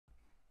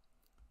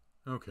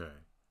Okay,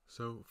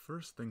 so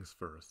first things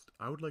first,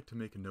 I would like to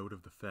make a note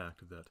of the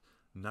fact that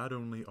not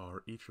only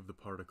are each of the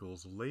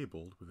particles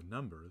labeled with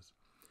numbers,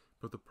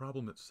 but the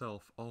problem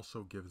itself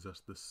also gives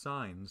us the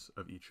signs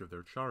of each of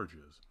their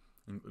charges,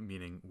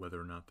 meaning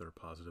whether or not they're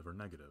positive or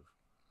negative.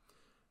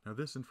 Now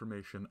this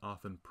information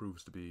often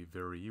proves to be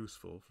very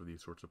useful for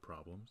these sorts of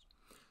problems.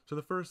 So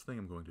the first thing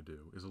I'm going to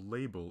do is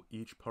label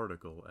each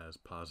particle as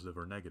positive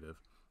or negative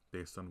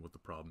based on what the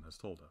problem has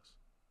told us.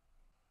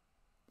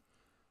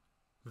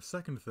 The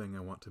second thing I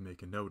want to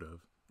make a note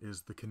of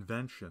is the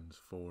conventions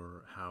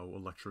for how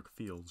electric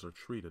fields are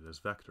treated as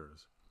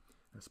vectors.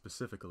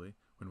 Specifically,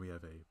 when we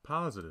have a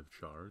positive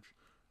charge,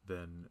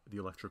 then the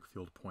electric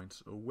field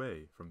points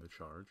away from the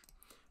charge,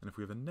 and if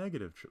we have a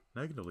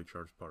negatively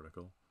charged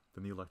particle,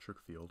 then the electric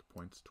field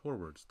points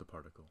towards the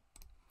particle.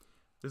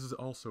 This is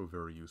also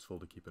very useful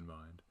to keep in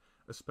mind,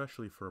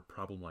 especially for a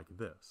problem like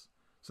this,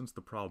 since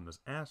the problem is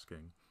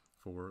asking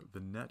for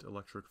the net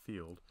electric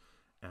field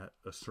at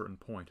a certain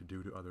point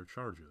due to other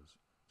charges.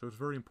 So it's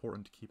very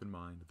important to keep in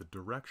mind the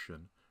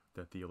direction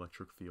that the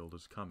electric field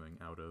is coming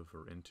out of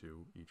or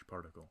into each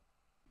particle.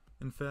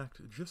 In fact,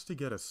 just to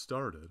get us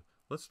started,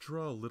 let's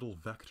draw little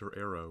vector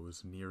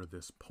arrows near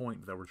this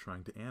point that we're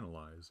trying to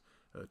analyze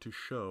to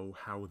show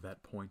how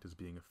that point is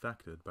being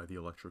affected by the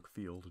electric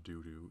field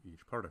due to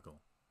each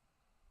particle.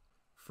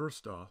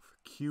 First off,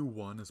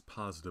 Q1 is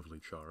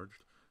positively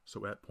charged,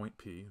 so at point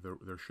P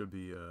there should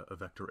be a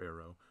vector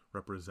arrow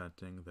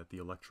representing that the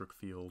electric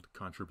field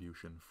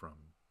contribution from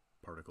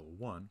particle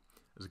 1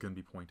 is going to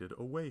be pointed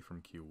away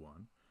from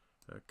Q1,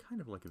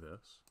 kind of like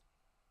this.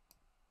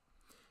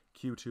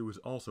 Q2 is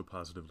also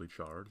positively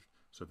charged,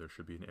 so there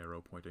should be an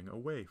arrow pointing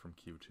away from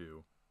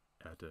Q2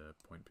 at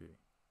point P.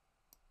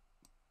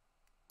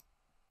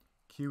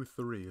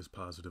 Q3 is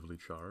positively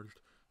charged,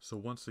 so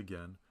once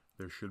again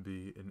there should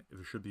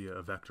be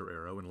a vector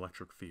arrow, an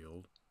electric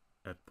field,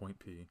 at point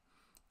P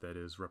that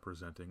is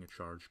representing a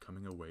charge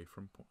coming away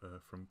from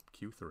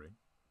Q3.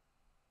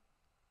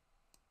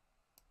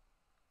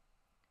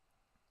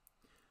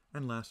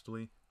 And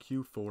lastly,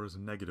 Q4 is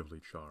negatively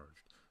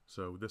charged,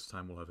 so this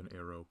time we'll have an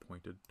arrow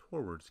pointed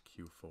towards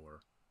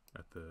Q4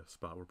 at the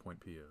spot where point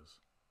P is.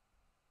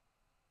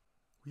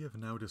 We have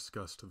now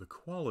discussed the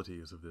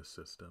qualities of this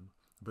system,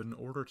 but in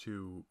order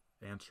to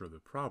answer the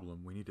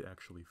problem, we need to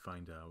actually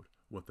find out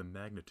what the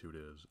magnitude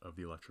is of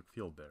the electric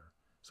field there.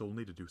 So we'll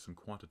need to do some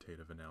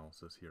quantitative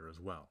analysis here as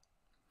well.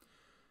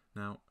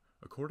 Now,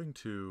 according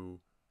to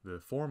the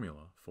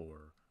formula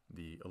for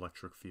the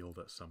electric field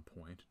at some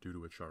point due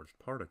to a charged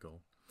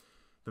particle,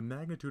 the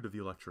magnitude of the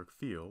electric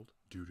field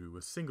due to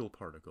a single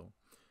particle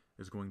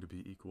is going to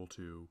be equal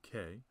to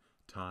k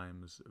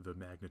times the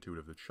magnitude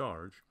of the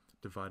charge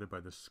divided by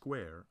the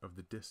square of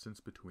the distance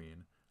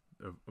between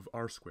of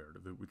r squared,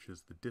 which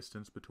is the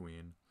distance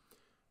between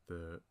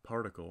the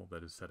particle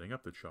that is setting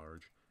up the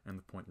charge and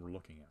the point we're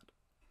looking at.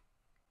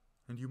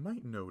 And you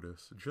might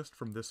notice, just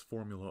from this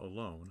formula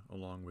alone,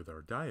 along with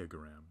our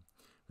diagram,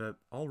 that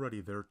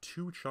already there are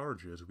two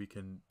charges we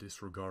can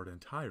disregard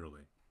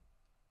entirely.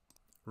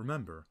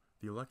 Remember,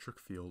 the electric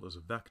field is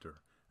a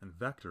vector, and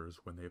vectors,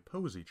 when they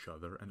oppose each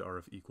other and are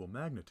of equal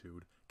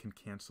magnitude, can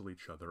cancel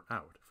each other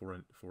out for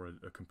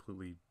a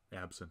completely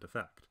absent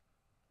effect.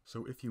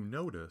 So if you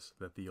notice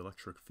that the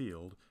electric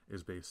field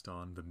is based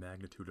on the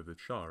magnitude of the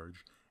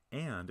charge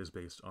and is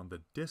based on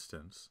the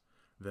distance,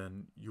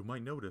 then you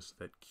might notice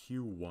that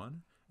Q1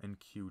 and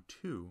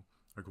Q2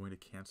 are going to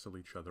cancel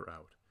each other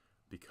out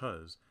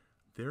because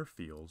their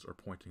fields are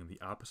pointing in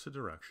the opposite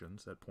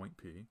directions at point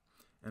P,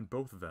 and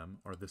both of them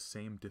are the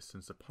same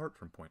distance apart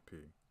from point P.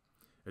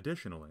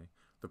 Additionally,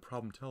 the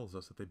problem tells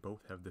us that they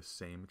both have the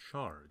same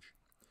charge.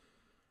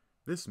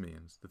 This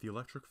means that the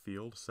electric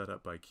field set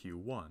up by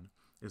Q1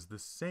 is the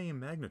same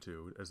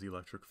magnitude as the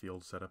electric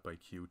field set up by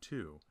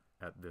Q2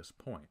 at this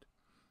point.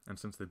 And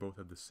since they both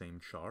have the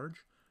same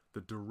charge, the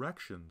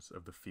directions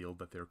of the field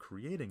that they're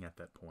creating at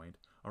that point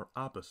are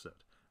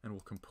opposite and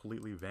will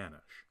completely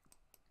vanish,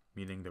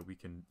 meaning that we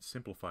can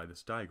simplify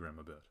this diagram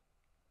a bit.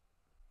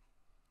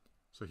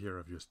 So here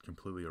I've just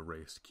completely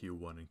erased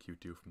Q1 and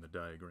Q2 from the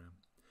diagram.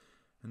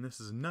 And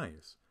this is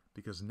nice,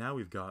 because now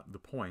we've got the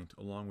point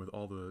along with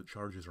all the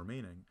charges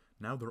remaining.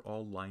 Now they're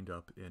all lined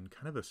up in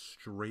kind of a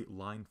straight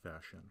line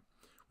fashion,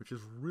 which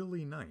is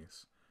really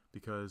nice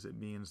because it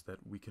means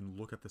that we can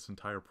look at this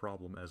entire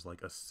problem as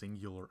like a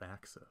singular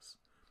axis,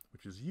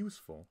 which is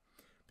useful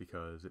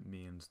because it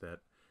means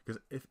that,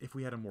 because if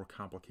we had a more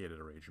complicated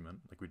arrangement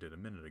like we did a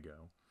minute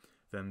ago,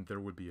 then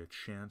there would be a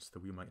chance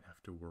that we might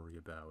have to worry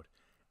about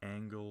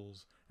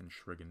angles and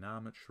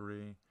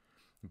trigonometry.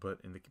 But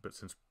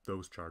since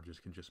those charges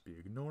can just be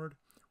ignored,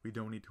 we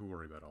don't need to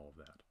worry about all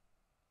of that.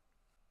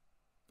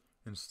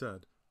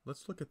 Instead,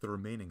 let's look at the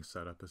remaining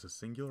setup as a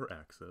singular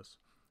axis,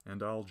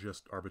 and I'll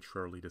just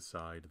arbitrarily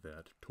decide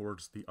that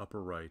towards the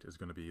upper right is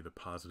going to be the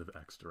positive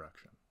x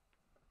direction.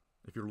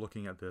 If you're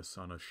looking at this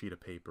on a sheet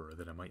of paper,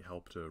 then it might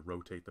help to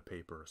rotate the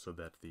paper so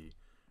that the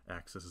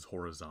axis is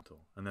horizontal,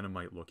 and then it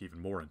might look even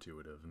more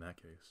intuitive in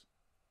that case.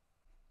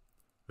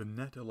 The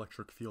net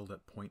electric field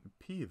at point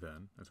P,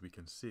 then, as we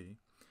can see,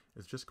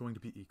 is just going to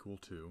be equal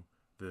to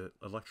the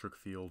electric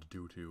field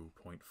due to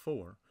point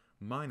 4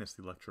 minus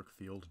the electric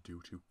field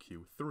due to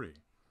Q3.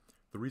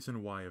 The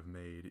reason why I've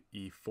made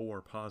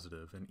E4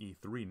 positive and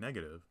E3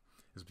 negative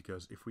is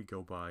because if we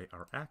go by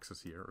our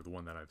axis here, or the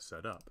one that I've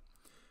set up,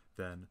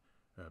 then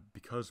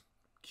because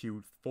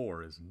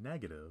Q4 is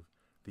negative,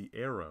 the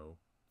arrow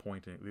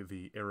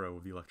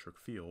of the electric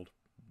field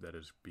that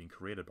is being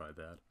created by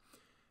that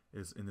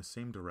is in the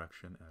same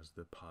direction as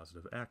the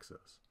positive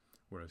axis,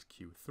 whereas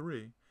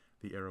Q3,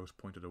 the arrow is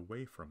pointed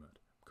away from it,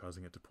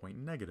 causing it to point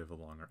negative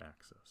along our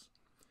axis.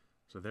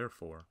 So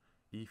therefore,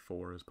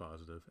 E4 is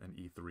positive and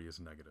E3 is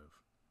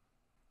negative.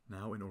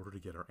 Now, in order to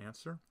get our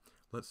answer,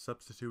 let's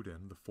substitute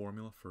in the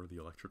formula for the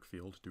electric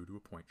field due to a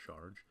point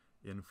charge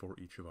in for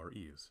each of our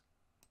E's.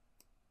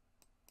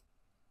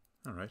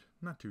 Alright,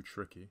 not too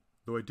tricky,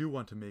 though I do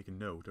want to make a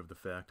note of the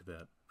fact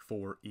that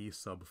for E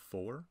sub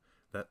 4,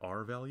 that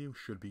R value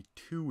should be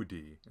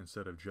 2D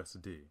instead of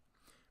just D,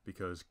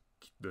 because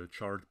the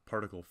charged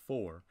particle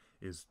 4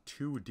 is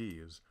 2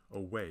 Ds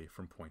away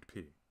from point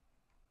P.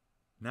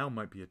 Now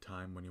might be a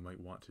time when you might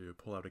want to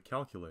pull out a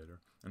calculator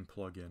and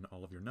plug in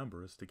all of your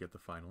numbers to get the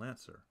final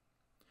answer.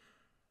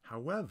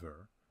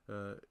 However,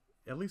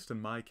 at least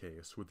in my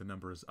case, with the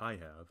numbers I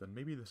have, and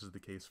maybe this is the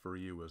case for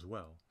you as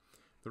well,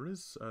 there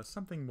is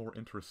something more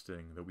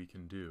interesting that we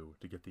can do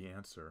to get the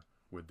answer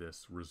with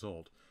this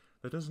result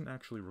that doesn't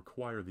actually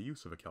require the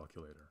use of a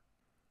calculator.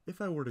 If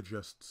I were to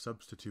just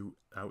substitute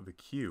out the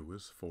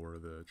Q's for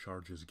the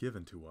charges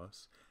given to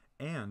us,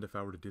 and if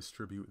I were to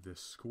distribute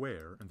this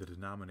square in the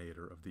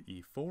denominator of the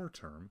E4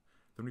 term,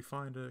 then we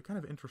find a kind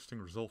of interesting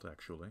result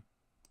actually.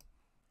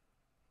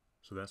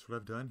 So that's what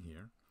I've done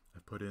here.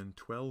 I've put in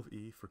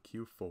 12E for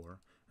Q4,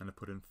 and I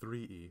put in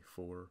 3E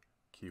for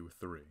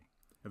Q3.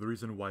 And the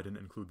reason why I didn't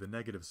include the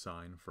negative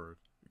sign for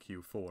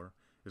Q4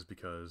 is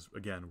because,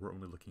 again, we're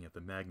only looking at the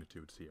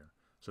magnitudes here,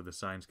 so the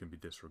signs can be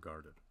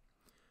disregarded.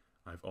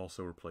 I've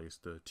also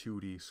replaced the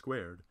 2D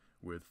squared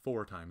with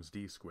 4 times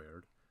D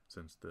squared,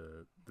 since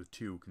the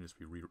 2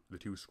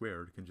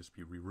 squared can just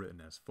be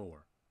rewritten as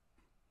 4.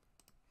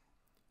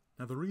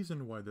 Now the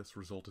reason why this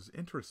result is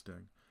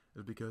interesting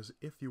is because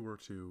if you were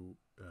to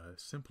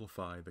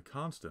simplify the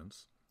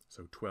constants,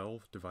 so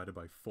 12 divided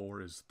by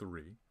 4 is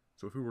 3,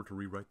 so if we were to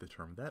rewrite the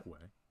term that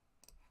way,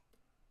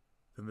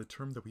 then the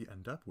term that we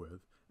end up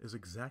with is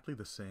exactly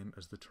the same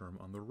as the term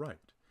on the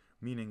right,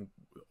 meaning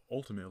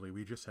ultimately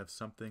we just have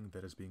something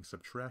that is being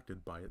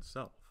subtracted by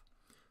itself.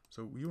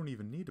 So you don't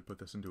even need to put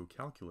this into a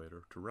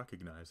calculator to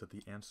recognize that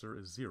the answer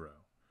is 0.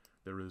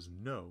 There is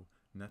no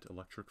net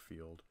electric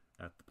field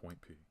at the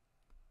point P.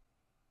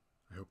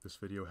 I hope this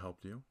video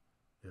helped you.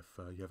 If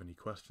you have any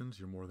questions,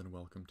 you're more than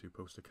welcome to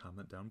post a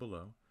comment down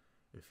below.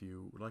 If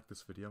you like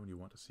this video and you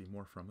want to see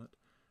more from it,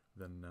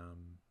 then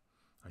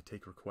I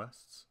take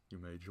requests. You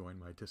may join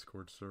my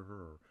Discord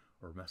server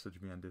or message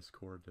me on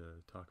Discord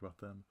to talk about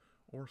them,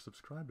 or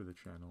subscribe to the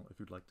channel if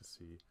you'd like to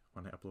see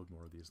when I upload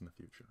more of these in the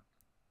future.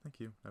 Thank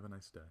you. Have a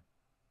nice day.